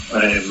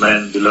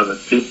Amen,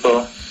 beloved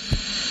people.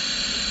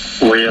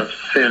 We have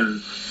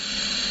seen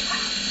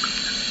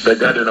the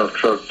Garden of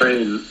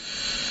Travail.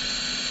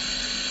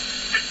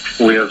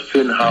 We have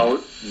seen how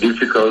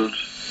difficult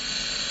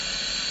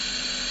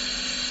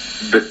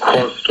the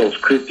cost of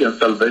Christian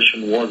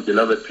salvation was,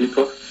 beloved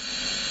people.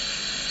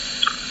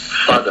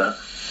 Father,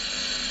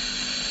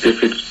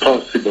 if it's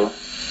possible,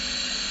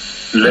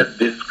 let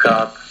this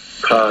cup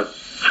pass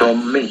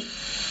from me.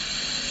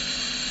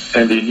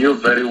 And he knew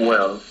very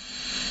well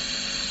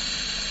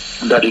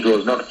that it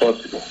was not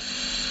possible.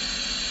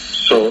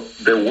 So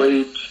the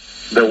weight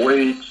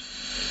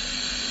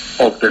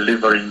of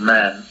delivering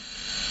man,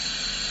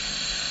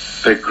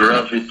 the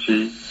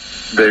gravity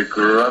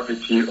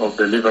of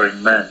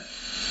delivering man,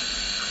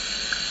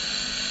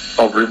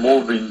 of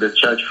removing the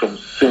church from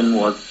sin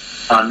was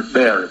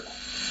unbearable.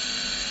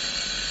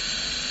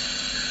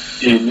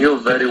 He knew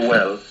very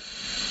well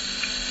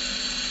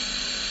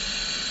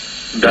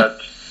that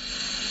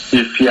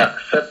if he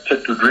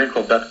accepted to drink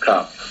of that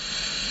cup,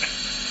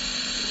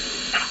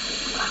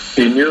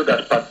 he knew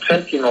that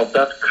partaking of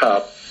that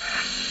cup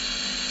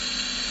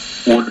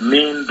would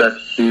mean that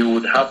he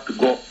would have to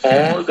go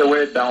all the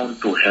way down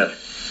to hell.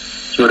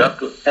 He would have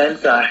to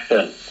enter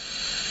hell.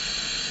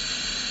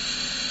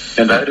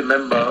 And I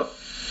remember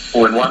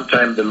when one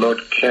time the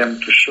Lord came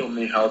to show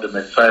me how the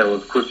Messiah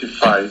was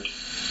crucified,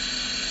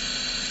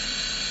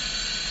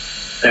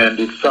 and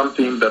it's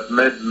something that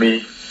made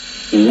me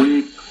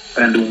weep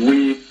and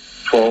weep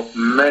for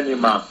many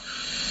months.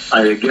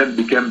 I again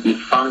became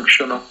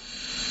dysfunctional.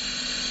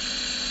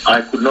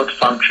 I could not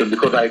function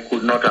because I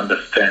could not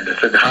understand. I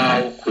said,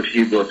 how could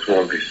he go through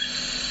all this?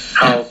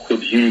 How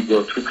could he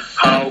go through?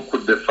 How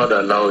could the Father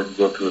allow him to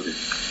go through this?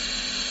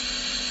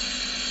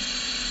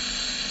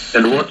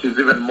 And what is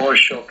even more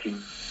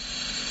shocking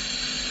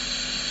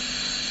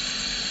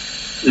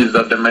is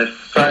that the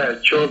Messiah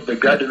chose the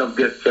Garden of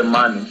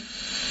Gethsemane.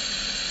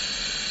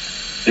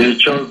 He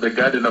chose the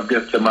Garden of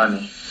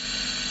Gethsemane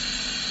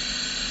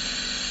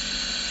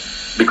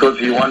because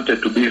he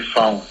wanted to be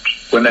found.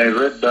 When I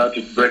read that,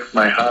 it breaks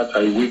my heart.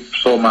 I weep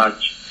so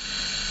much.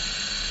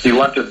 He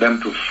wanted them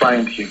to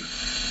find him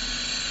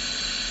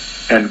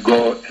and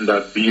go and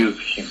abuse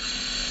him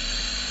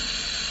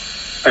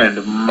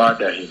and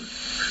murder him.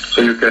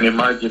 So you can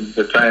imagine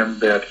the time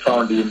they had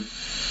found him,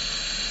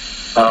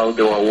 how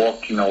they were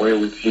walking away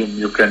with him.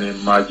 You can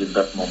imagine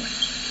that moment.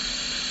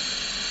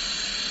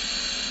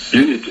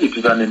 It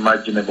is an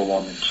unimaginable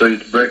moment. So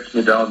it breaks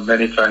me down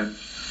many times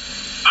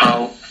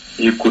how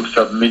you could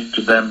submit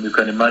to them. You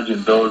can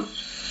imagine those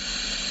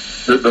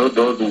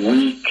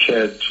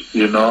wicked,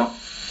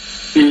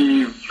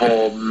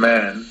 evil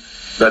men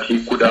that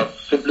he could have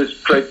simply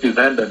stretched his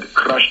hand and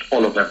crushed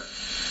all of them.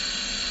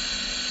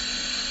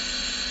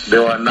 They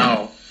were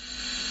now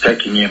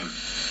taking him,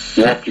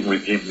 walking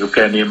with him. You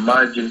can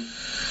imagine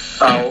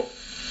how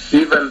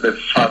even the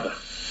Father,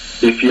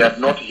 if he had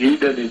not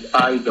hidden his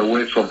eyes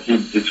away from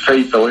him, his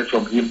face away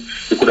from him,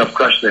 he could have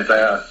crushed the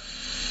entire earth.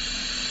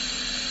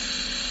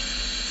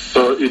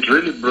 So it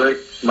really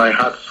breaks my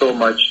heart so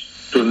much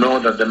to know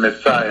that the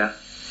Messiah,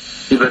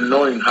 even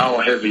knowing how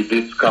heavy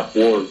this cup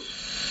was,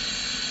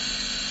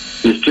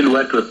 he still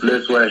went to a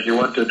place where he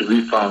wanted to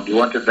be found. He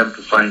wanted them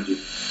to find him.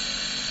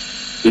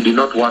 He did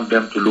not want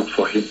them to look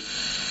for him.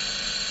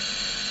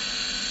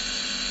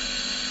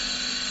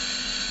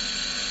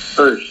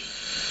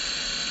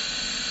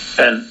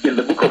 And in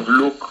the book of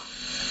Luke,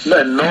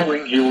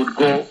 knowing he would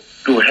go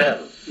to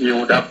hell, he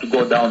would have to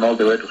go down all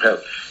the way to hell.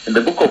 In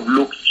the book of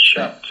Luke,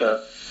 chapter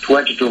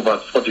 22,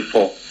 verse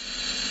 44,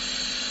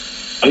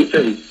 he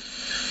says,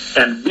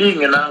 and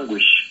being in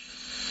anguish,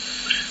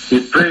 he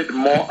prayed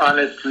more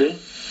earnestly,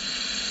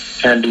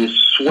 and his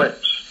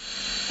sweat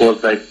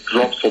was like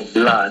drops of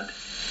blood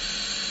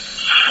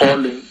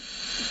falling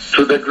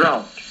to the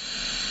ground.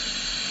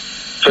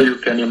 So you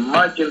can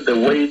imagine the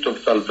weight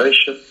of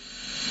salvation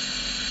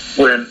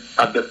when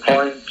at the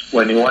point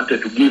when he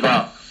wanted to give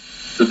up,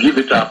 to give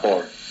it up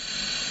all.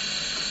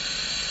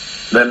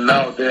 Then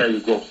now there you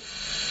go.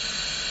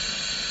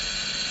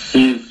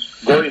 He's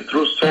going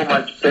through so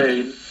much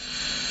pain,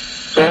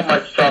 so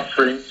much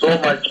suffering, so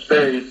much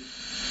pain.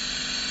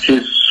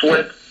 His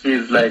sweat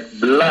is like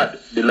blood,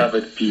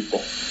 beloved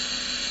people.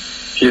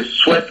 His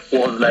sweat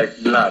was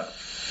like blood.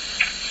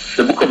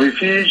 The book of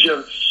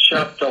Ephesians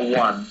chapter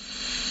 1,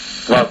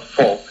 verse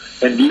 4.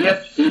 And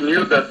yet he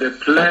knew that the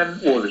plan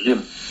was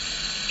him.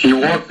 He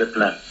was the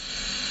plan.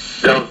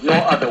 There was no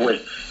other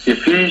way.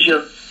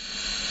 Ephesians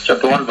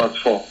chapter 1, verse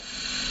 4.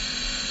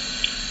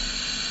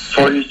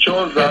 For he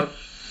chose us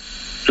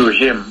to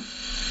him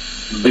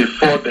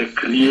before the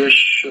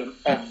creation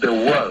of the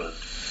world,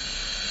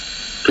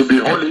 to be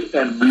holy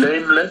and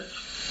blameless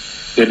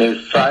in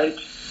his sight.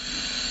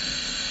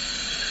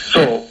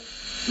 So,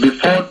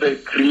 before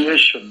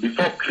creation,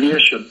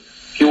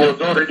 he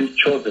was already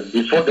chosen.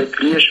 Before the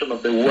creation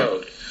of the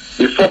world,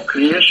 before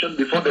creation,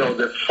 before there was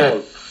a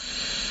fall,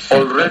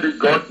 already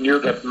God knew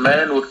that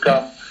man would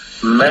come,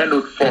 man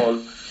would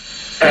fall,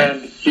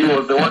 and he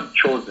was the one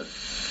chosen.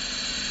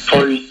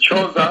 For he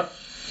chose us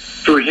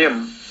to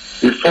him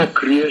before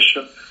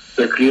creation,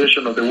 the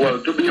creation of the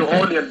world, to be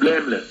holy and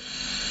blameless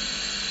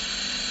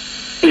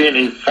in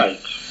his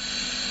sight.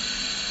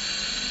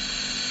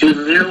 He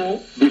knew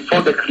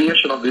before the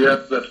creation of the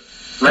earth that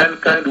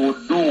mankind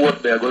would do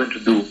what they are going to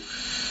do.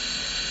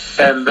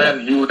 And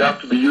then he would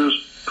have to be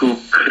used to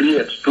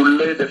create, to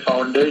lay the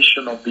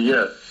foundation of the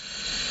earth.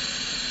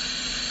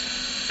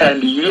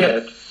 And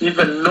yet,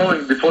 even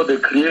knowing before the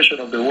creation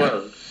of the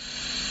world,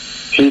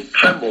 he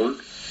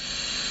trembled,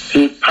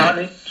 he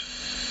panicked.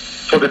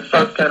 For the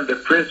first time, the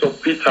Prince of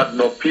Peace had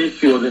no peace.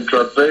 He was in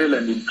travail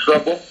and in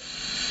trouble.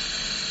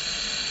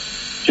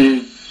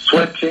 He's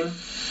sweating,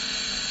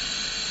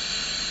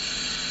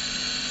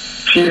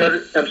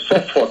 tear, and so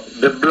forth.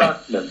 The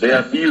blackmail, the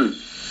abuse.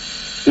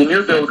 He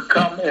knew they would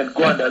come and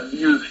go and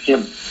abuse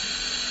him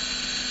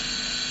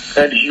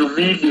and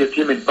humiliate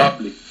him in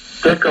public,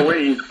 take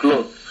away his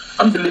clothes.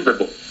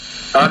 Unbelievable.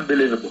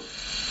 Unbelievable.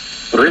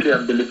 Really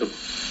unbelievable.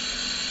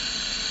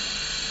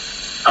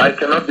 I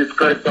cannot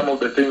describe some of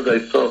the things I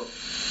saw.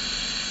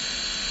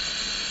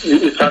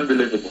 It's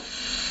unbelievable.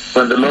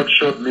 When the Lord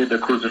showed me the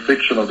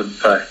crucifixion of the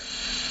Messiah.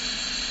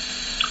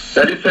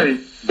 Then he says,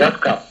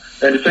 that cup.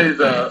 And he says,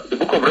 the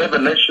book of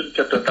Revelation,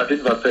 chapter 13,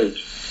 verse 8.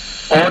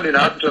 All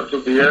inhabitants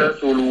of the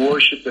earth will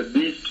worship the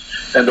beast,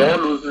 and all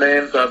whose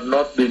names have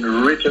not been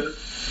written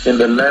in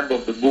the Lamb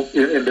of the book,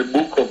 in the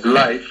book of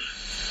life,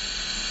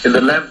 in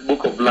the Lamb's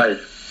book of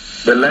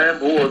life. The Lamb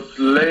who was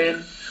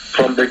slain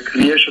from the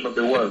creation of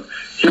the world.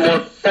 He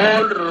was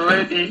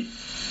already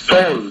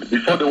told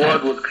before the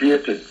world was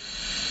created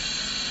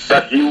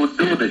that he would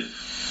do this.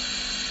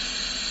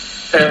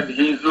 And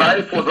his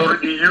life was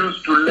already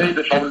used to lay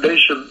the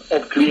foundation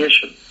of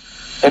creation,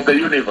 of the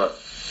universe,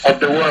 of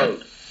the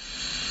world.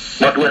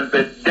 But when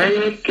the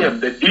day came,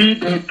 the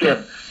D-Day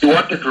came, he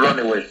wanted to run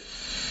away.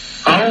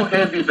 How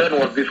heavy then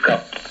was this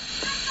cup?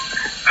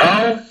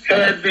 How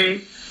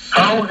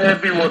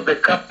heavy was the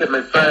cup the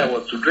Messiah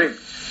was to drink?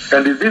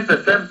 And is this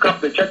the same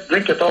cup the church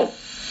drink at all?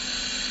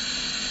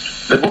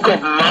 The book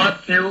of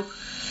Matthew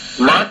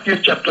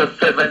chapter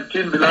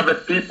 17,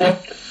 beloved people.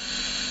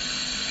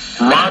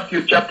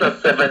 Matthew chapter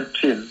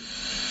 17.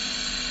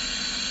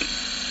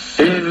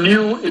 He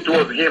knew it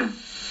was him,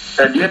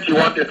 and yet he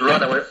wanted to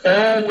run away,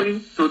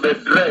 owing to the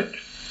dread,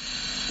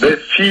 the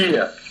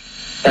fear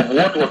of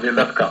what was in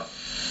that cup.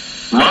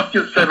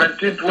 Matthew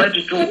 17,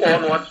 22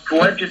 onwards,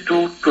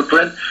 22 to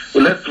 20.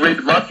 Let's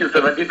read Matthew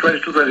 17,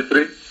 22,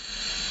 23.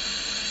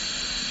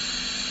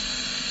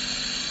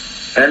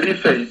 And he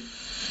says,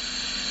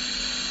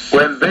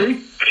 when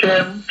they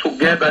came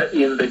together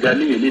in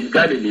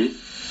Galilee,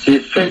 he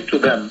said to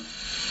them,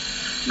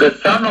 the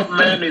Son of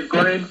Man is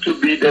going to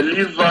be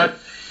delivered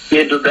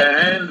into the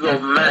hands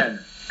of man.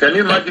 Can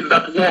you imagine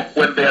that walk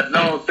when they had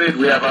now said,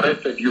 we have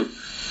arrested you?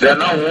 They are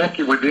now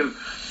walking with him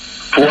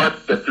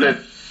towards the place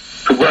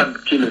to go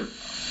and kill him.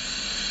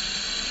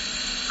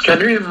 Can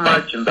you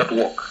imagine that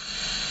walk?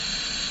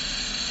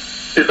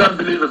 It's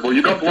unbelievable.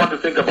 You don't want to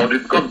think about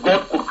it because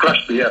God could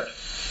crush the earth.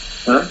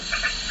 Huh?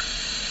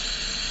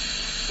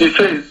 He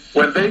says,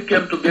 when they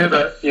came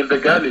together in the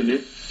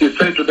Galilee, he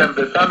said to them,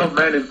 the Son of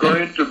Man is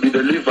going to be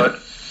delivered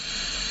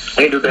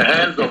into the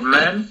hands of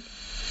men.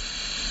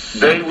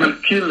 They will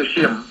kill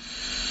him,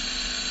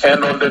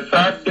 and on the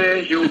third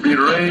day he will be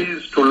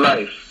raised to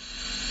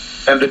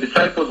life. And the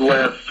disciples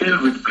were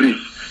filled with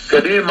grief.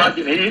 Can you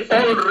imagine? He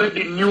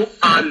already knew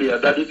earlier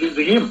that it is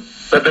him,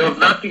 that there was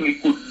nothing he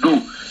could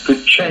do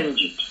to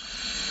change it.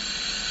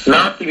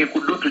 Nothing he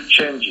could do to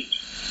change it.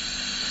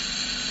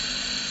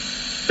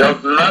 There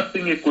was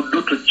nothing he could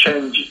do to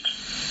change it.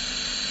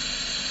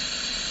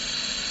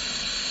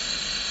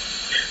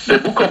 The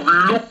book of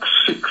Luke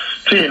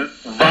 16,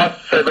 verse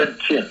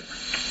 17.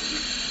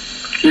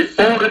 He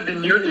already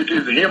knew it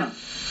is him,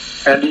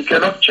 and he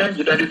cannot change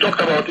it, and he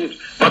talked about it.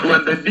 But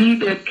when the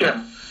D-Day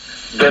came,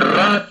 the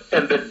wrath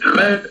and the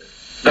dread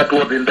that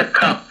was in the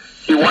cup,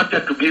 he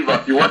wanted to give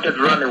up. He wanted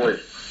to run away.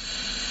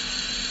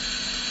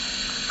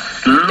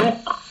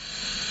 Luke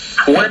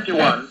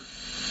 21,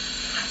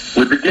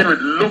 we begin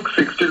with Luke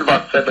 16,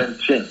 verse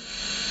 17.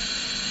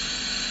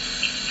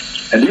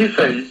 And he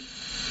says,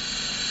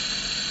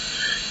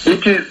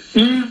 it is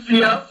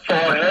easier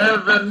for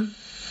heaven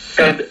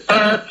and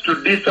earth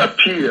to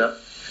disappear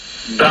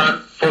than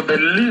for the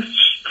least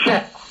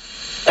stroke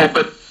of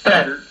a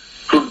pen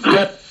to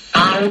drop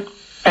out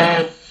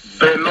of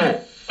the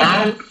law,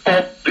 out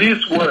of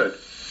this word,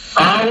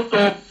 out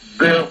of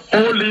the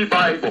Holy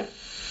Bible.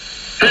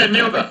 He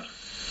knew that.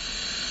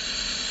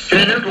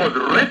 He knew it was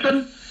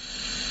written,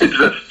 it's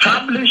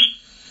established,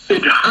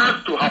 it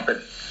has to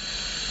happen.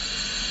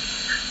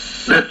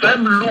 The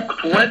same Luke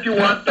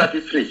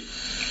 21:33.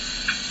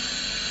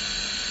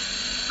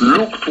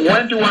 Luke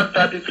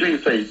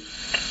 21:33 says,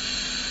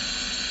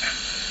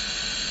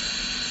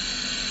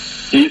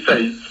 he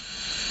says,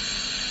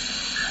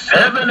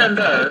 heaven and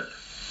earth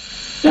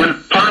will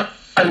pass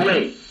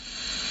away,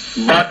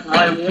 but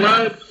my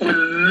words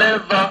will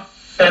never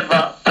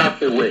ever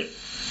pass away.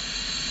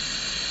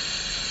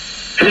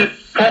 He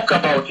spoke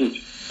about it.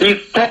 He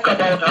spoke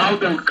about how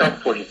they would come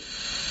for him.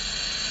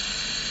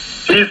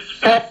 He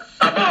spoke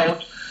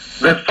about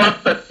the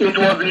fact that it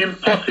was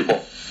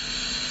impossible.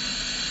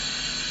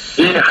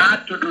 He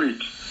had to do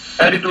it,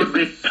 and it would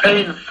be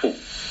painful.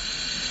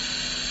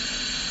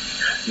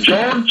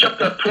 John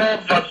chapter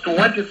 12, verse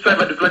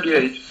 27 to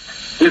 28,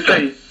 he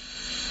says,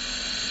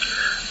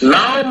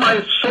 "Now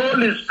my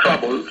soul is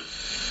troubled,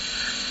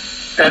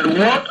 and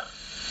what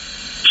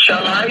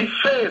shall I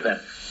say then?"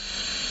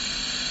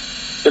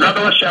 In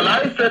other words, shall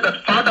I say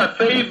that, "Father,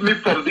 save me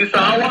from this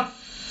hour"?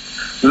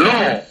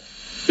 No.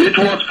 It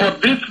was for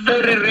this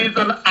very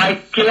reason I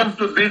came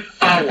to this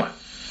hour.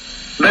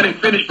 Then he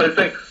finished by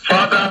saying,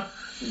 "Father,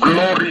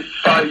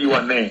 glorify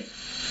your name."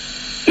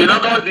 In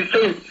other words, he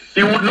says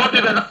he would not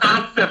even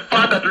ask the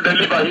Father to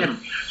deliver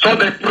him. So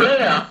the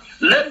prayer,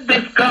 "Let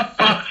this cup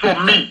pass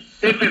from me,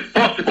 if it's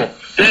possible."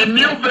 He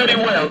knew very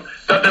well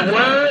that the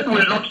word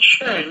will not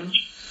change.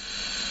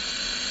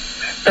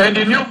 And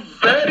he knew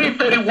very,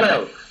 very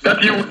well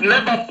that he would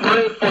never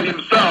pray for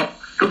himself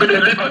to be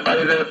delivered by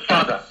the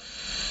Father.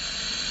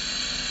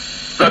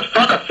 That,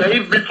 "Father,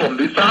 save me from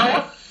this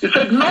hour"? He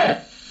said,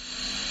 no.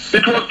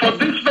 It was for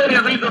this very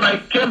reason I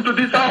came to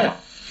this hour.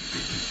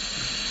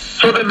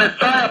 So the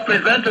Messiah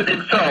presented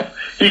himself.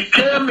 He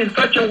came in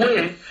such a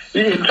way,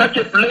 in such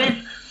a place,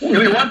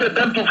 he wanted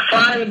them to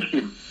find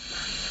him.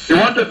 He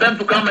wanted them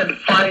to come and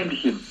find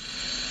him.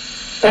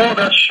 Oh,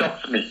 that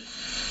shocks me.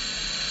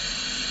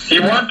 He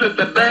wanted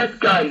the bad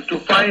guys to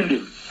find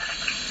him.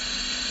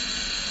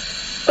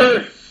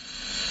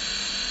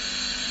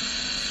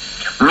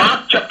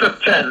 Mark chapter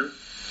 10,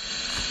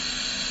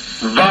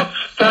 verse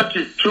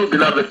 32,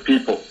 beloved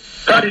people.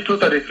 32,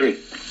 33.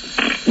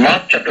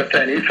 Mark chapter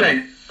 10, he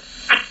says,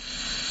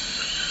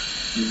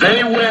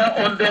 "They were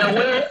on their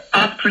way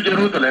up to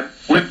Jerusalem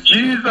with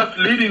Jesus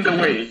leading the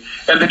way,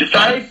 and the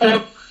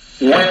disciples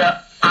were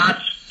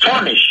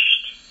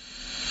astonished."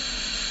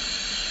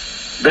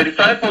 The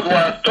disciples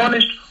were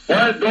astonished,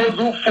 while those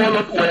who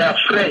followed were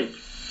afraid.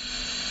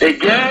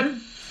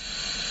 Again,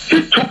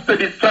 he took the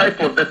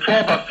disciples, the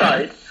 12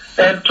 aside,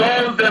 and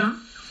told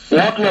them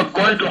what was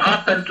going to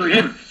happen to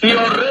him. He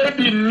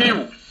already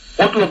knew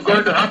what was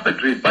going to happen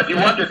to him, but he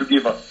wanted to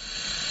give us.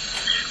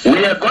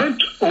 We are going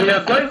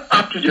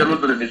up to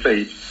Jerusalem, he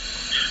said,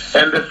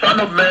 "and the Son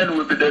of Man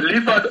will be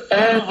delivered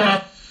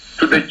over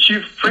to the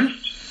chief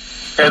priests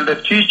and the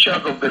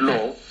teachers of the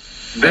law.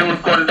 They will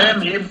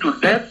condemn him to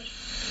death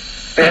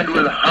and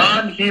will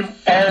hand him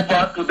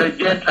over to the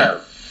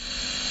Gentiles,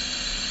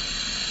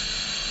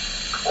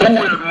 who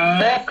will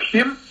mock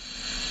him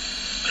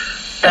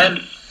and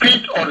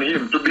spit on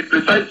him." To be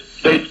precise,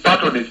 they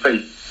spat on his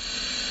face.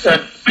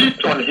 "And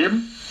spit on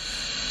him,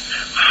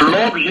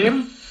 flog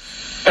him,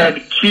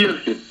 and kill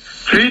him.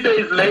 3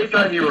 days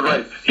later he will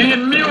rise." He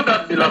knew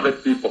that,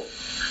 beloved people.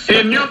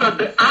 He knew that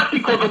the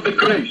articles of the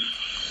grace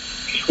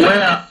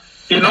were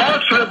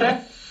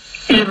inalterable,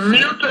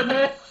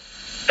 immutable,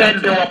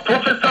 and they were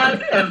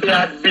prophesied, and they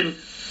had been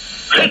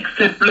fixed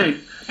in place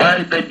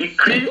by the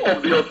decree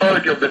of the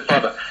authority of the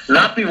Father.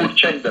 Nothing would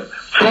change them.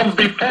 From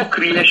before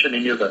creation, he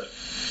knew that.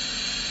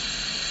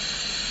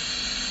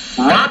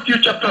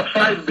 Matthew chapter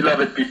 5,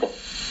 beloved people.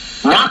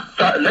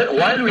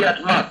 While we are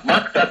at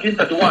Mark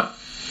 13:31.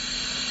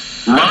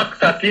 Mark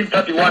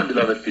 13:31,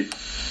 beloved people.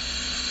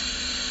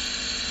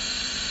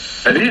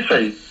 And he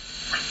says,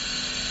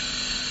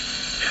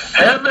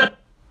 "Heaven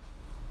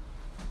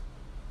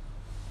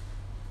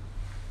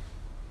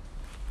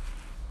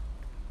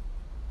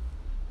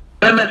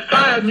the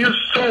Messiah knew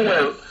so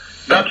well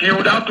that he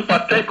would have to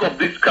partake of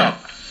this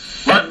cup.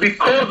 But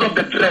because of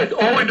the dread,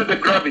 owing to the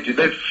gravity,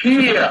 the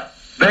fear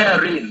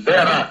therein,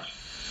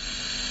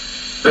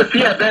 the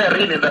fear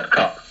therein in that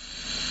cup,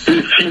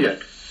 he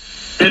feared.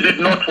 He did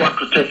not want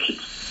to take it.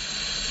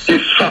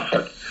 He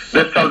suffered.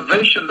 The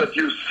salvation that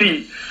you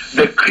see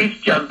the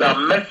Christians are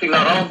messing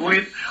around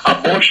with,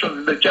 abortion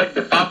in the church,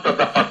 the pastors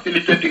are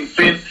facilitating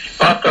sin,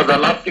 pastors are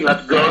laughing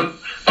at girls,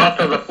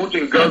 pastors are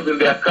putting girls in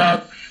their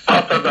cars,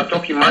 pastors are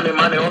talking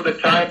money all the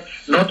time,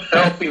 not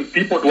helping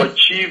people to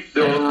achieve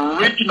the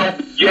original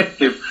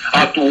objective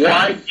as to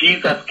why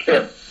Jesus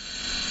came.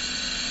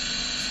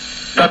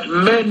 That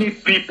many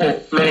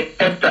people may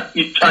enter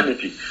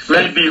eternity,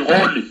 may be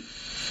holy.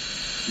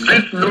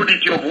 This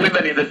nudity of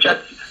women in the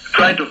church,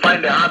 trying to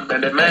find a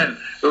husband, a man,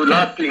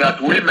 lusting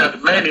at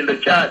women, men in the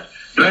church,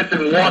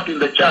 dressing what in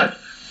the church,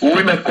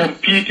 women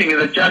competing in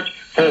the church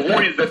for who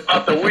is the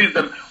pastor,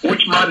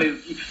 which man is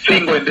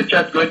single in the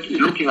church, going to be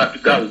looking at the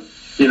girls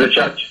in the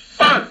church.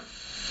 Fun.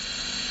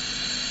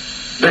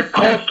 The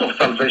cost of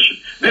salvation.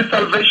 This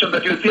salvation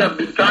that you see has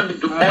been turned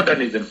into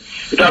modernism.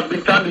 It has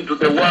been turned into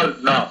the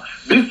world now.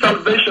 This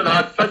salvation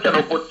has such an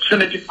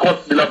opportunity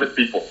cost, beloved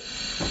people.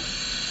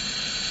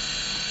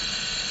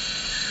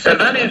 And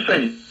then he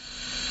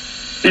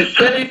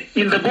said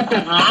in the book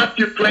of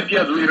Matthew 20,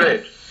 as we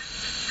read,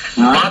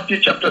 Matthew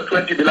chapter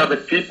 20,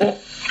 beloved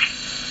people,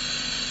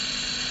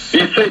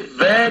 he said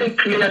very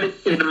clearly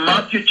in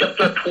Matthew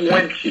chapter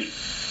 20,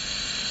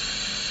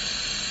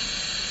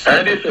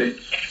 and he said,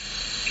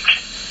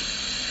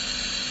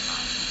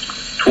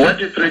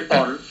 23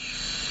 on,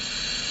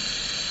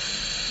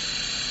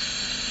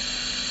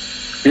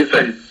 he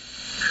says,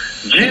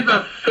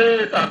 Jesus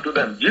said unto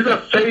them,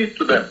 Jesus said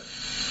to them,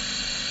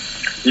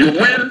 you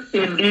will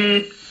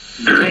indeed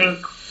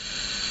drink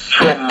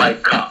from my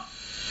cup.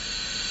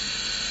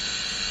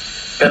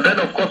 And then,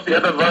 of course, the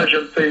other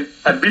version says,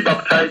 and be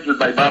baptized with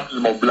my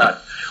baptism of blood.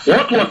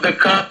 What was the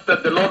cup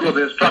that the Lord was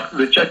instructing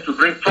the church to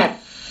drink from?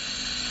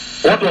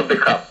 What was the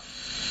cup?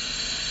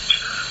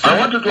 I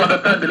want you to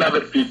understand,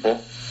 beloved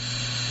people,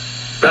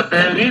 that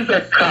there is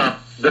a cup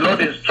the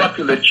Lord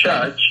instructed the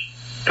church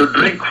to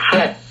drink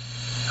from.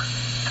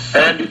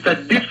 And it's a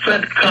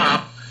different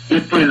cup he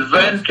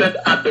presented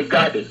at the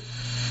garden.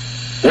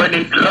 When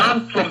he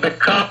drank from the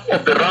cup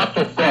of the wrath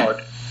of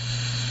God,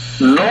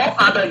 no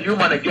other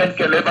human again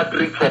can ever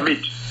drink from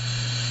it.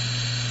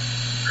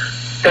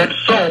 And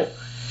so,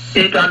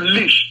 it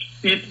unleashed,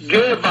 it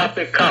gave us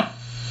a cup.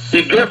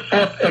 He gave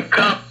forth a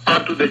cup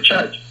unto the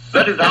church.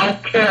 That is how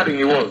caring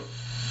he was.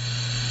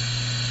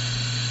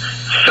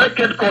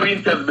 2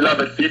 Corinthians,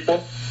 beloved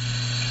people,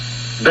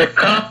 the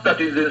cup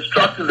that is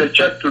instructing the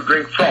church to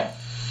drink from.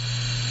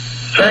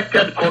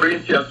 2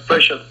 Corinthians,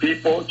 precious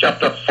people,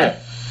 chapter 4.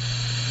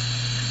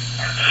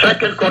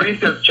 2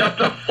 Corinthians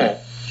chapter 4.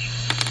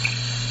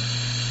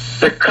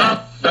 The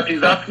cup that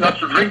is asking us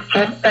to drink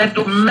from, and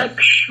to make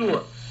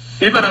sure,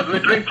 even as we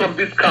drink from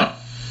this cup,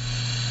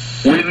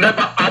 we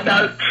never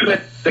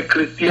adulterate the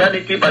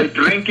Christianity by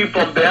drinking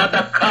from the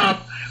other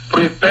cup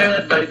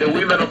prepared by the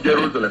women of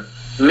Jerusalem,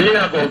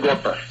 near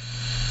Golgotha,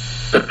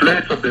 the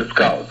place of the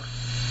skulls.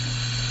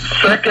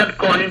 2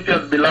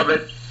 Corinthians,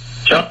 beloved,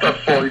 chapter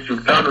 4, if you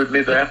turn with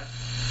me there,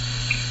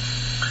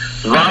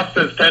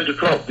 verses 10 to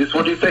 12, this is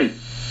what he says.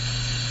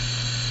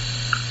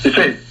 He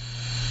says,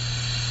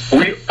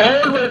 we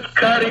always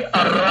carry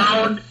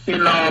around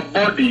in our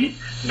body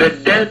the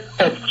death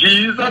of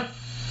Jesus,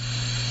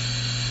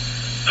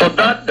 so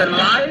that the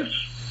life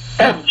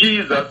of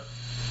Jesus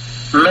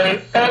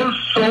may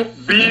also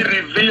be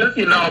revealed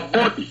in our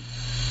body.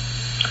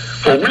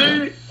 For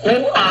we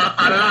who are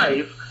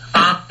alive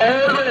are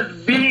always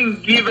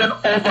being given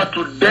over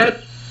to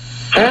death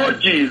for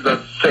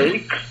Jesus'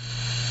 sake,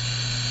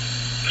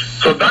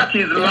 so that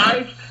his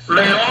life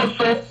may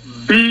also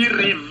be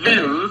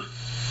revealed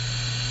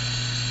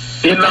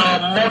in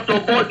our mortal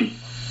body.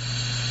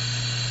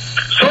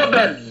 So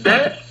that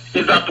death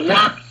is at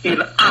work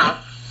in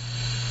us,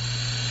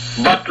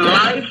 but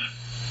life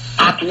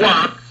at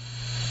work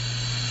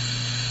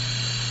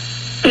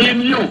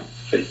in you.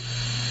 See?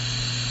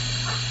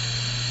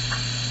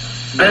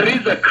 There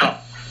is a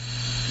cup,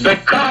 the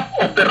cup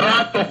of the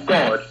wrath of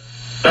God,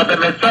 that the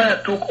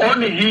Messiah took.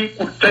 Only he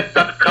could take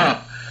that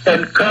cup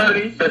and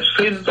carry the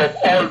sins of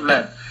all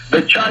men.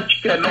 The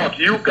church cannot.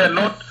 You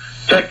cannot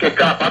take a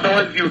cup,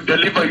 otherwise you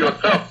deliver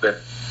yourself then.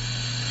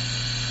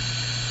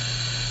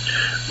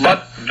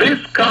 But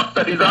this cup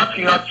that he's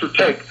asking us to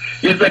take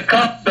is a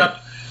cup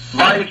that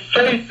by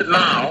faith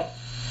now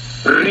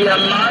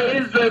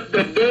realizes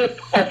the death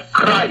of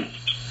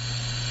Christ.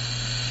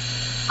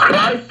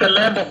 Christ, the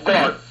Lamb of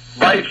God.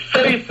 By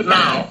faith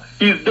now,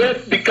 his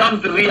death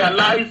becomes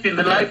realized in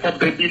the life of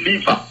the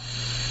believer,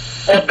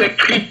 of the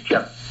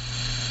Christian.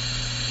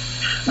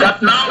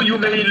 That now you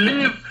may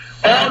live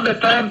all the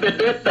time the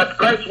death that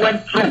Christ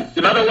went through.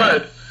 In other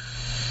words,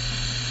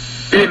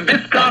 in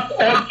this cup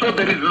also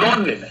there is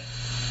loneliness.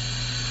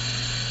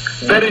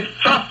 There is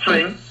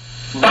suffering,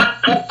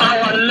 but to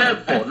our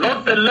level,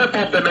 not the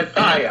level of the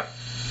Messiah.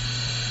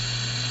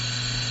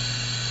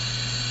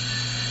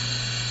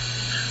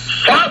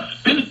 1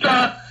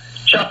 Peter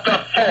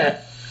chapter 4,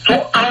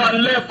 to our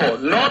level,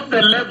 not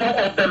the level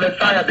of the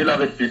Messiah,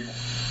 beloved people.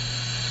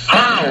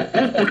 How?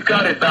 Who could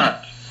carry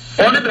that?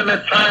 Only the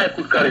Messiah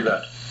could carry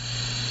that.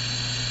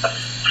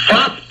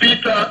 1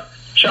 Peter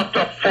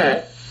chapter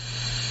 4,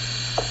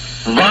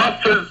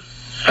 verses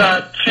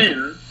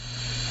 13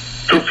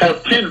 to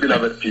 14,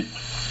 beloved people.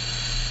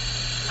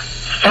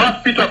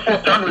 1 Peter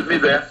 4, turn with me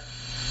there.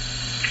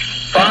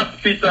 1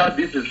 Peter,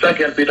 this is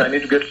 2 Peter, I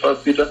need to get 1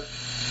 Peter.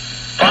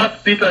 1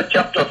 Peter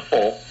chapter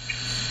 4,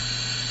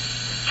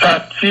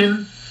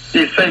 13,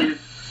 he says,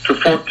 to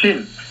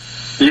 14,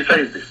 he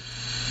says this.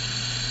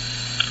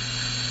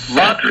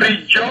 But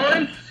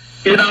rejoice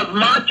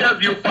inasmuch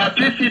as you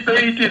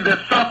participate in the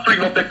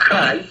suffering of the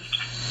Christ,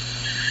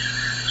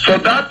 so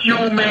that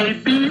you may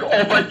be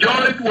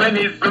overjoyed when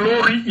his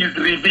glory is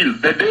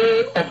revealed, the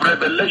day of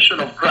revelation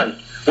of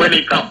Christ, when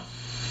he comes.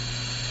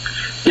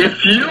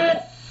 If you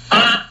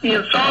are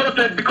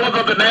insulted because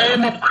of the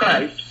name of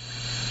Christ,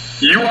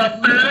 you are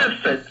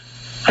blessed,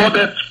 for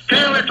the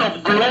Spirit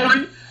of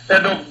glory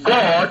and of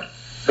God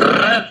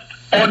rest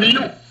on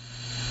you.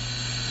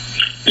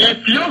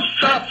 If you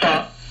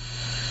suffer,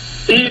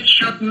 it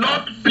should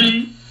not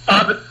be,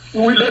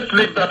 let's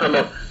leave that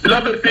alone.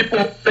 Beloved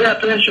people, pay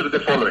attention to the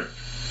following.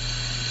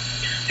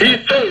 He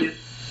says,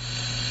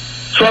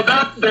 so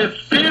that the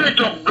Spirit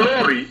of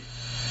glory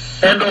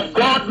and of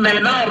God may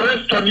now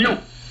rest on you.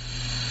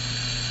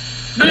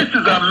 This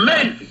is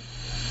amazing.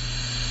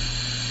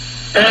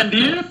 And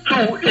you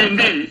too,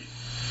 indeed,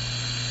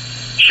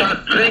 shall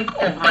drink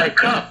of my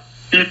cup,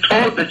 he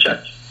told the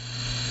church.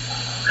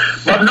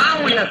 But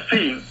now we are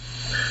seeing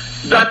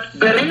that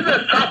there is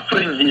a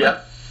suffering here,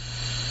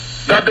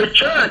 that the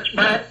church,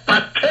 by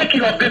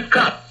partaking of this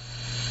cup,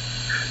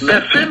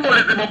 the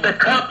symbolism of the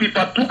cup he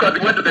partook as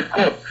he went to the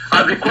cross,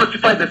 as he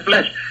crucified the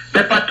flesh,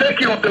 the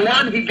partaking of the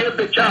one he gave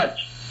the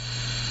church,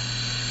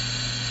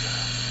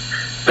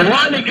 the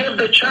one he gave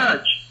the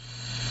church,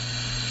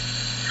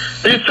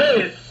 he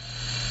says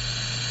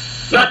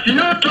that you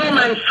too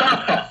may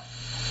suffer,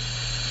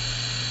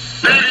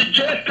 be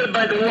rejected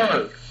by the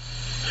world,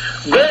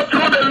 go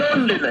through the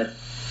loneliness,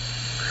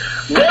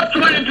 go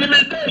through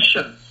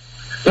intimidation,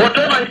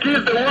 whatever it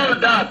is the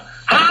world does.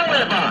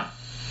 However,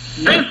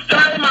 this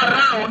time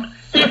around,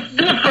 it's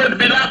different,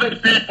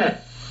 beloved people.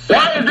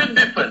 Why is it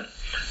different?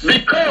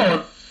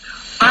 Because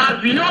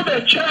as you,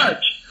 the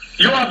church,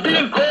 you are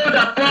being called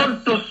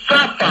upon to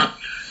suffer,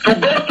 to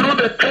go through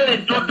the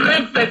pain, to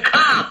drink the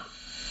cup,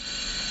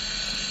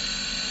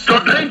 to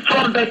drink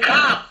from the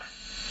cup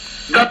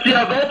that he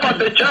has offered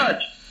the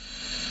church.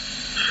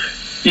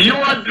 You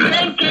are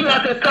drinking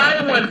at a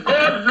time when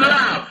God's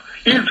love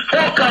is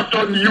focused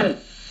on you.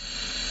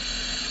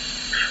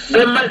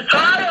 The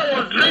Messiah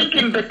was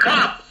drinking the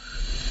cup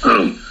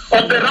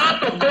of the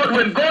wrath of God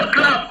when God's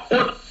love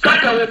was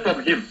cut away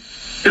from him.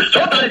 It's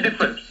totally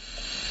different.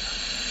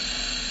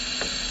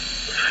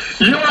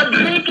 You are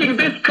drinking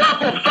this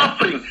cup of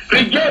suffering,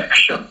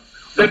 rejection,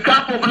 the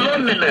cup of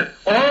loneliness.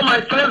 Oh,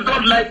 my friends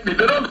don't like me.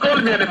 They don't call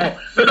me anymore.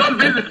 They don't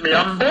visit me.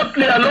 I'm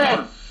mostly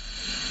alone.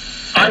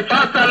 I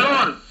fast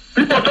alone.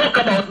 People talk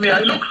about me.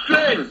 I look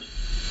strange.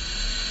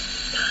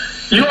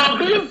 You are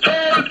being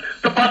told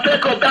to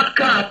partake of that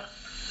cup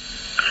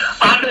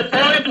at the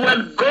point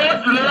when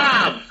God's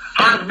love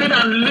has been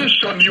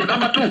unleashed on you.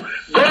 Number two,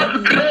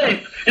 God's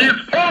grace is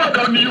poured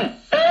on you.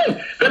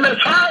 Hey, the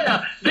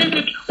Messiah did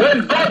it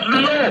when God's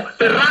law,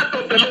 the wrath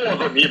of the law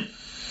was on him.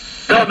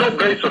 There was no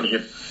grace on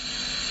him.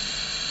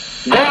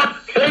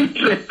 God's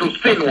hatred to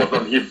sin was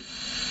on him.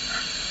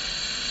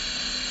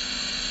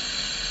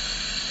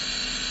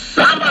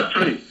 Number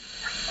three,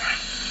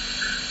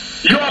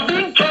 you are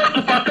being told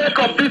to partake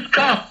of this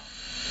cup.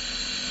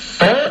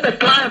 All the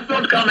clients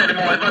don't come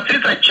anymore. Ever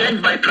since I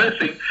changed my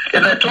dressing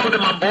and I told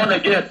them I'm born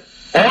again,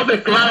 all the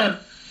clients,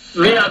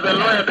 me as a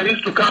lawyer, they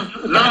used to come.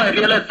 Now I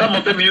realize some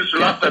of them used to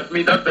laugh at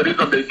me. That's the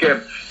reason they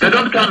came. They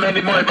don't come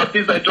anymore. Ever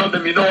since I told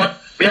them, you know what,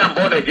 me, I'm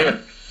born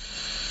again.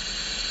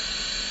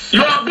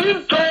 You are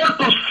being told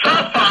to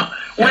suffer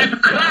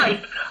with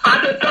Christ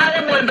at a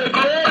time when the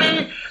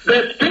glory,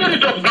 the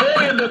Spirit of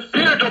glory and the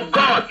Spirit of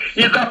God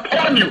is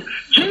upon you.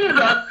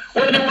 Jesus,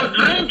 when he was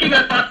drinking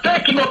and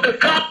partaking of the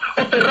cup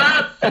of the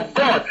wrath of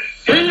God,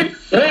 he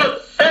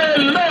was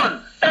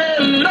alone,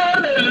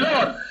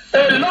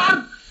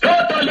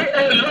 totally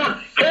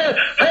alone.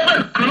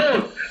 Heaven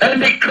closed,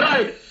 and he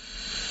cried,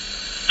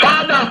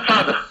 Father,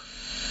 Father,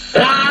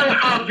 why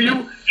have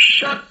you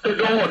shut the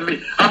door on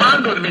me,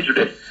 abandoned me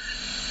today?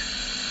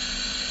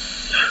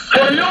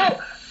 For you,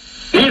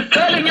 he's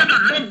telling you to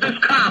drink this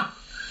cup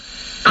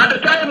at the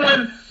time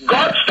when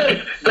God's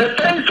face, the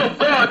face of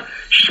God,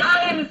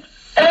 shines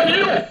on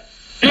you.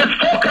 He's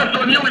focused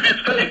on you with his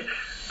face.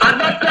 At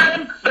that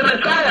time, the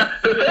Messiah,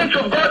 the face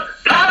of God,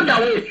 turned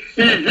away.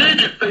 He hid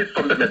his face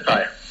from the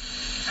Messiah.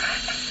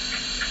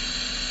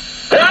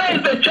 Why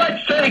is the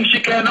church saying she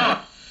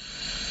cannot?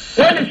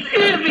 When it's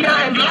easier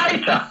and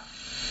lighter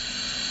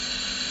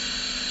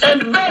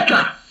and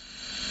better.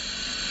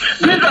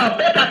 These are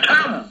better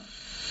terms.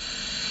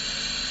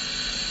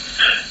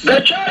 The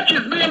church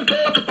is being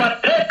told to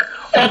partake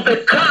of the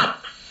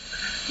cup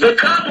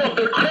of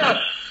the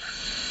cross,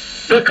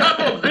 the cup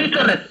of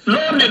bitterness,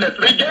 loneliness,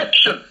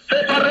 rejection,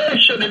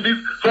 separation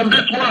from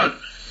this world,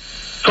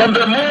 from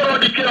the moral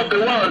decay of the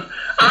world,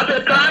 at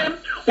a time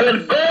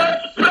when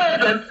God's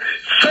presence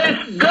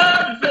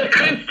safeguards the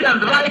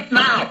Christians right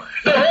now.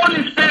 The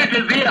Holy Spirit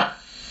is here.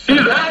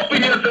 He's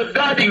helping you and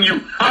safeguarding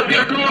you as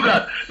you do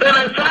that. The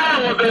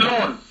Messiah was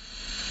alone.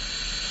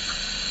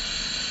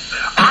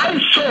 I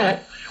saw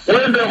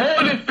when the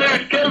Holy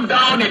Spirit came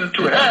down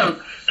into hell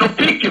to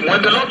pick him,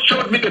 when the Lord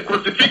showed me the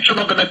crucifixion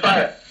of the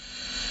Messiah,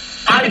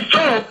 I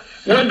saw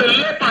when the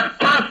leopard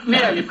passed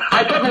near him,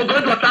 I thought we were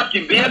going to attack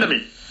him, the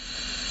enemy,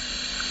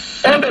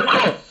 on the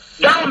cross,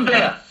 down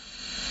there.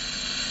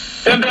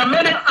 And there are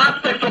many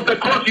aspects of the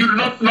cross you do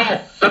not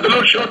know that the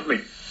Lord showed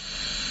me,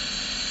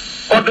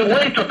 or the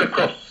weight of the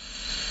cross.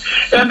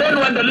 And then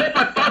when the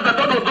leopard passed, I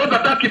thought I was going to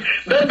attack him.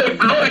 Then the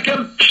glory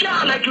came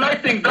like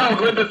lightning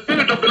down when the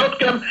Spirit of the Lord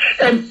came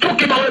and took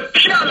him away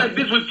like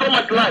this with so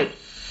much light.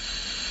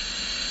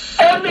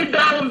 Only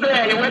down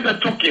there he went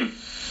and took him.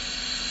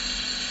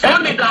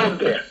 Only down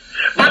there.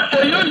 But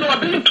for you are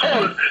being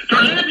told to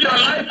live your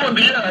life on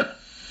the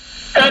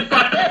earth and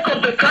partake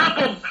of the cup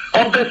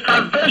of the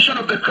salvation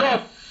of the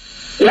cross,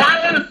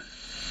 while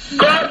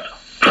God's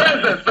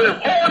presence, the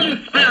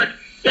Holy Spirit,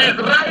 is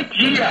right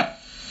here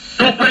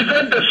to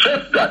present the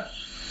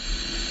safeguards,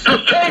 to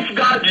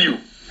safeguard you.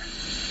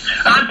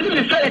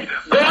 Until he said,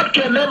 God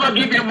can never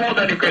give you more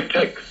than you can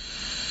take.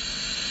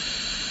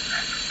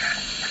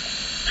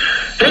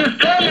 He's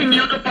telling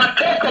you to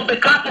partake of the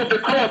cup of the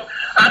cross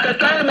at a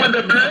time when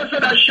the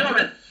blessed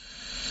assurance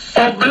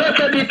of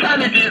blessed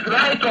eternity is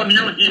right on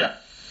you here.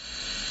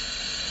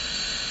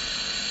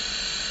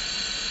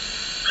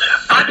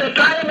 At a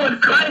time when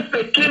Christ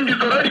the King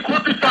is already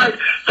crucified,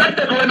 such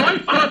that when we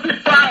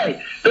crucify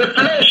the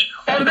flesh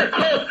on the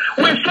cross,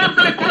 we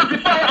simply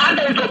crucify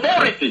under his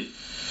authority.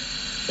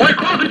 We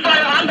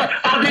crucify under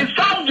as his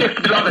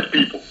subjects, beloved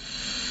people.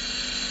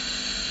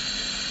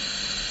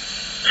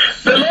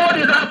 The Lord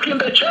is asking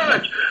the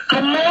church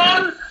to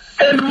mourn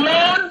and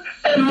mourn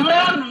and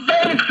mourn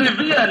very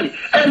severely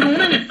and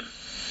weep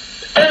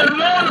and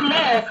mourn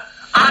more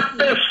at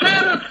the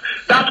sins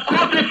that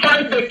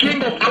crucified the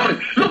King of Glory.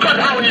 Look at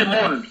how he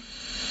mourned.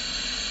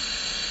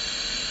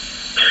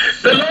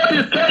 The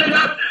Lord is telling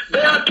us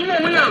there are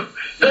two wills.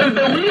 There is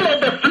the will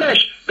of the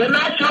flesh, the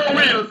natural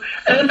will,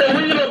 and the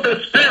will of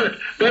the Spirit,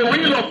 the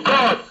will of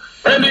God.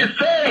 And he's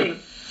saying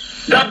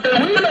that the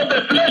will of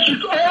the flesh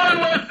is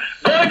always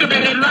going to be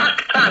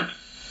reluctant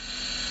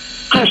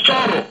to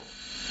sorrow,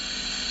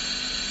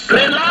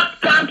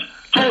 reluctant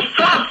to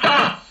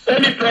suffer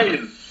any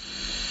pain,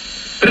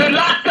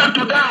 reluctant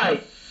to die.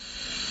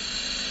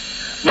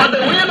 But the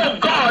will of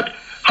God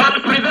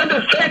has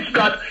presented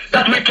safeguard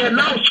that we can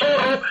now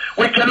sorrow,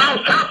 we can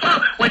now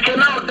suffer, we can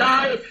now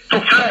die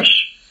to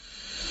flesh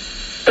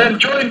and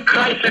join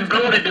Christ in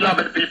glory,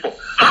 beloved people.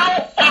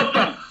 How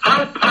awesome,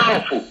 how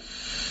powerful.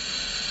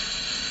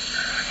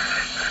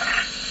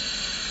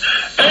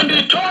 And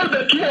he told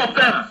the two of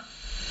them,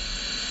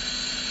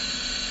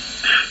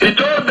 he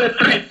told the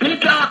three,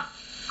 Peter,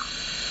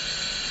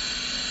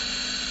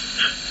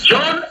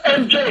 John,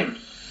 and James.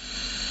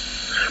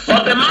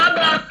 But the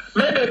mother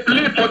made a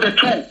plea for the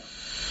two,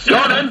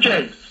 John and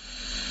James.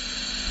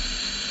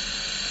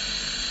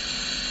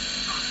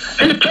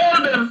 He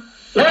told them,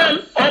 well,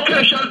 okay,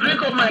 I shall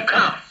drink of my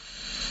cup.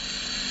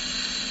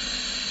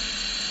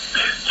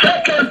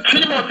 2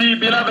 Timothy,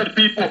 beloved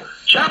people,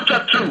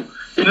 chapter 2,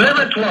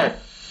 11-12.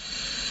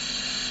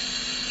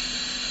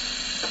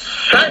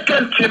 2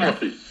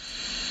 Timothy,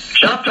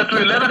 chapter 2,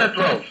 11 and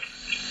 12.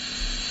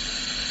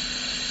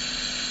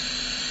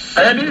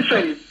 And he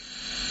says,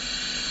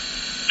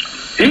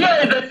 here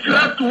is a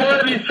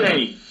trustworthy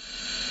saying,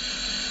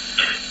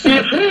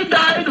 if we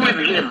died with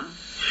him,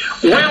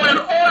 we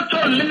will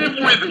also live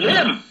with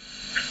him.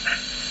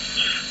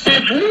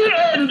 If we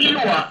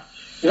endure,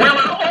 we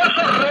will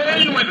also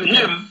reign with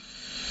him.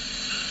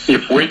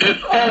 If we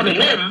disown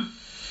him,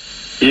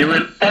 he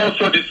will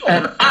also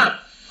disown us.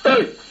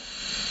 Hey.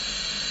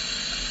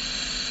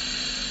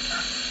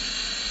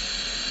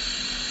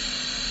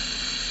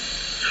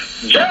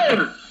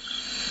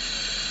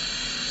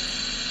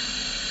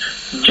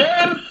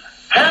 James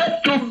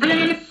had to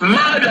be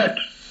murdered.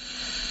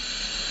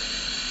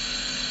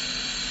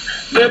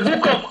 The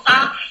book of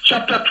Acts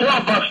chapter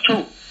 12 verse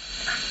 2.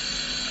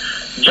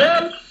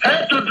 James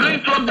had to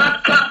drink from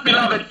that cup,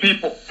 beloved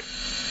people.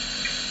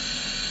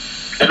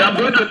 And I'm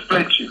going to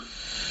explain to you.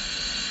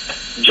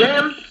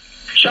 James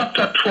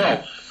chapter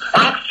 12.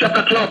 Acts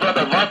chapter 12,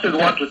 rather, verses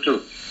 1 to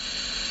 2.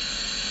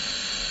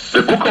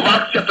 The book of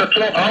Acts chapter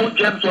 12, how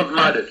James was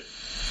murdered.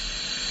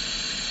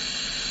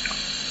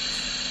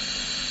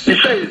 He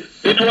says,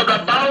 it was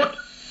about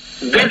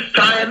this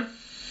time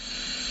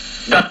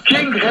that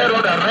King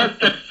Herod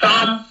arrested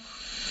some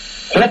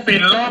who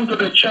belonged to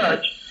the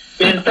church,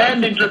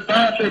 intending to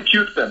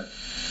persecute them.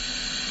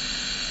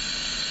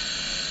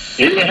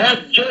 He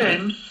had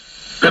James,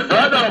 the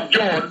brother of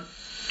John,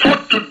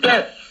 put to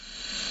death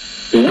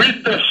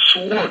with the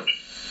sword.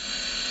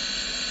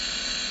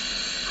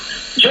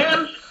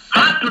 James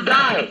had to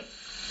die.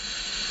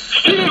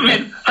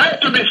 Stephen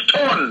had to be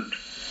stoned.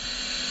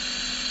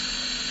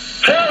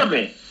 Tell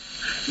me,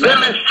 the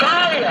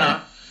Messiah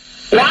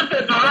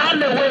wanted to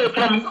run away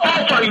from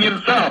offering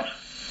himself.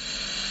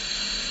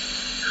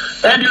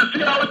 And you see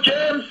how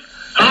James,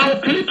 how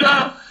Peter,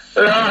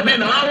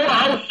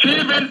 how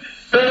Stephen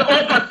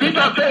offered.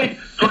 Peter said,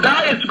 to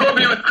die is to go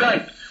be with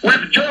Christ,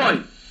 with joy.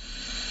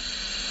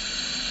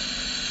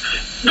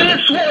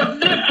 This was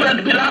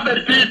different,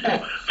 beloved people,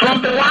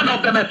 from the one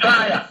of the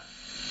Messiah.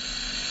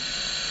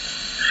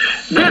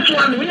 This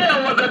one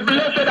here was a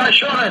blessed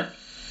assurance.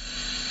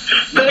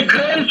 The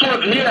grace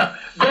was here.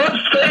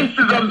 God's face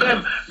is on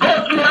them.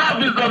 God's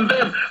love is on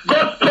them.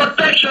 God's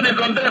protection is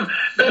on them.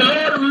 The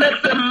Lord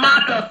makes them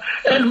martyrs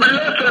and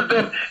blesses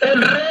them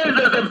and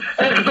raises them.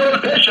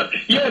 Exaltation.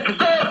 He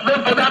exalts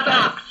them for that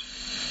act.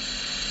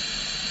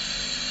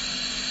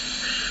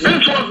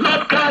 This was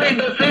not carrying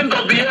the sins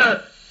of the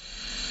earth.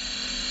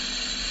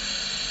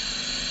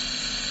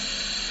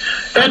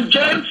 And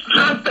James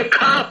drank the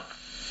cup.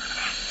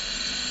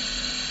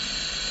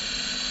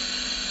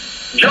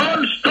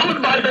 John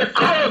stood by the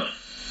cross,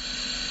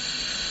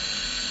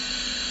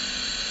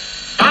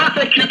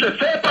 persecuted,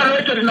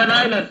 separated in an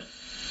island.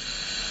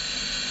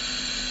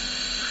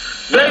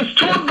 They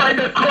stood by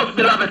the cross,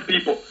 beloved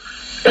people.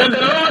 And the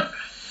Lord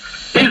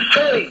is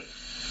saying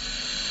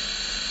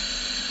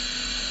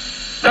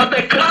that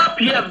the cup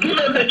he has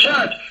given the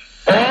church,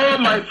 all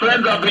my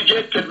friends have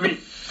rejected me.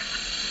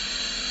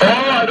 Oh,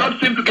 I don't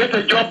seem to get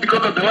a job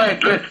because of the way I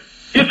dress.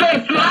 He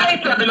says it's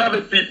lighter,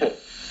 beloved people.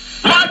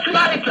 Much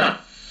lighter.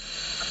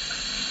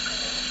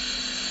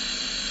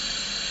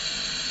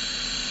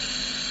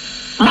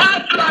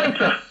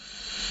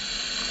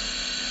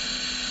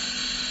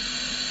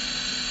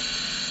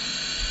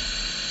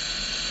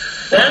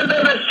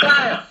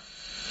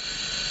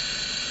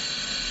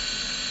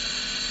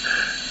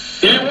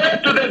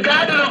 went to the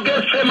Garden of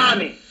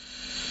Gethsemane,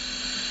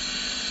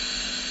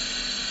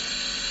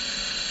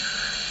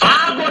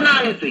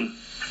 agonizing,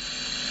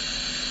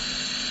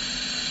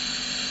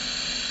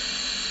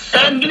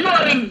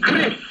 enduring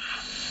grief.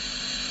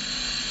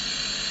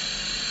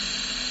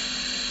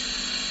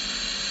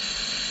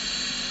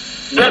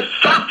 The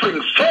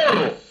suffering,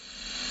 sorrow.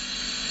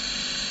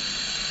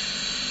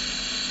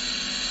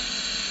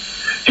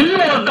 He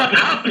was not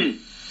happy.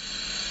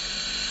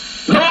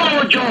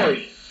 No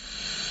joy.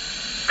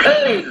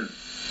 Pain.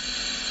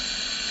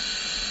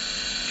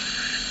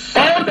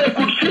 All they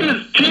could see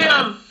is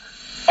tears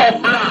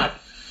of blood,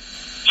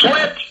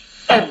 sweat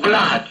of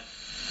blood,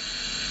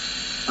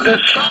 the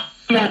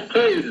suffering of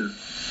pain.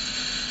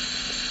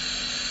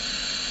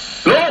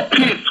 No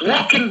peace,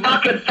 walking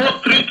back and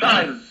forth 3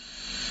 times.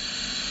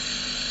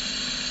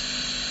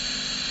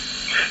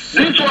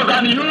 This was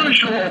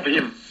unusual of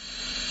him.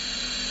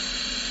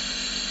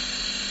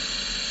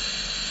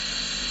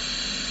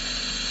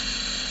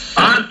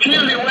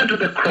 Until he went to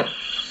the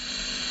cross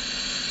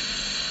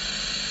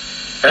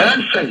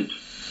and said,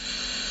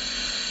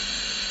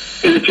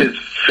 it is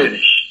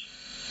finished.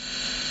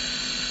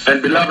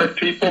 And beloved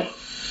people,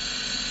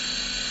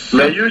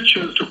 may you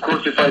choose to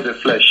crucify the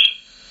flesh.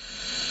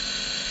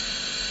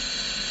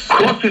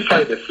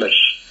 Crucify the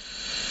flesh,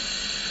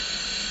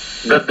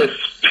 that the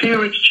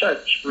spirit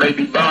church may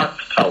be birthed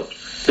out,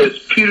 the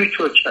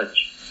spiritual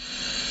church.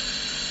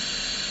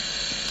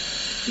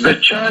 The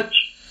church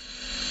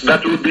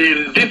that will be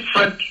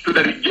indifferent to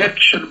the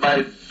rejection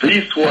by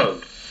this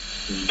world,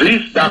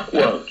 this dark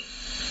world.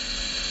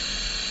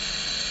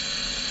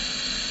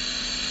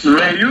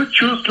 May you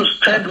choose to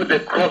stand with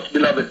the cross,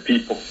 beloved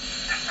people.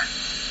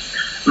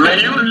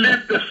 May you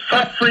live the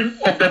suffering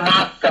of the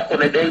Master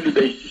on a daily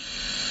basis.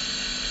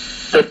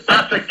 The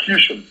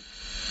persecution,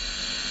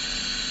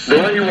 the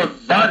way he was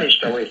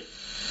banished away,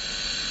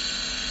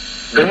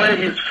 the way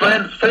his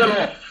friends fell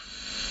off.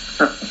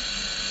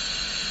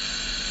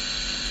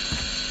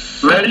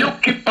 May you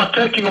keep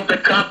partaking of the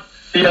cup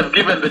he has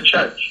given the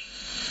church.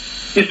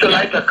 It's a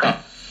lighter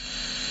cup.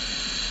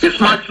 It's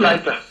much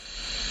lighter.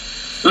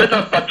 Let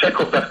us partake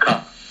of that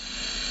cup.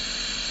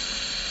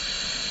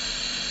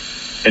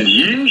 And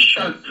ye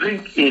shall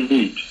drink in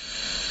it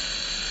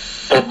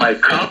of my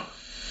cup,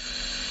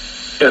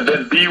 and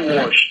then be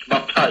washed,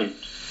 baptized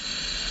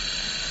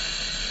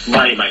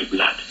by my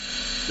blood.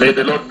 May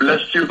the Lord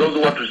bless you. Those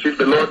who want to receive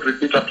the Lord,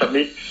 repeat after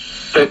me.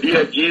 Say,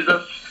 dear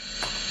Jesus,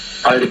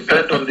 I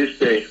repent on this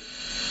day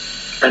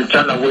and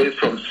turn away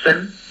from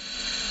sin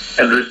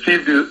and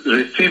receive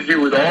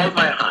you with all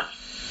my heart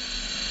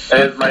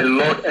as my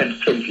Lord and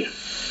Savior.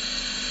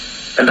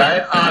 And I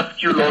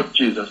ask you, Lord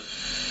Jesus,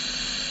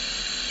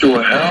 to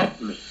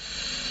help me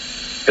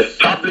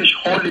establish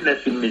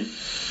holiness in me.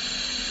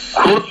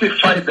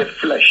 Crucify the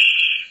flesh.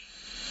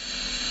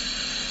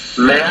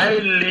 May I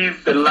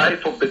live the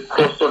life of the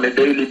cross on a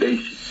daily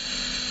basis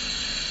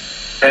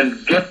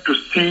and get to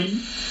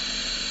see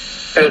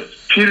a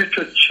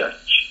spiritual church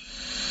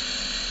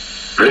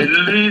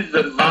released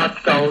and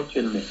birthed out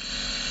in me,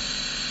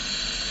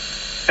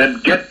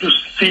 and get to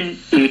see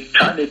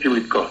eternity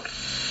with God.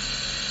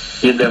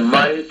 In the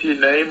mighty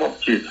name of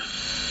Jesus.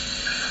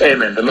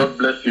 Amen. The Lord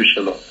bless you.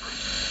 Shalom.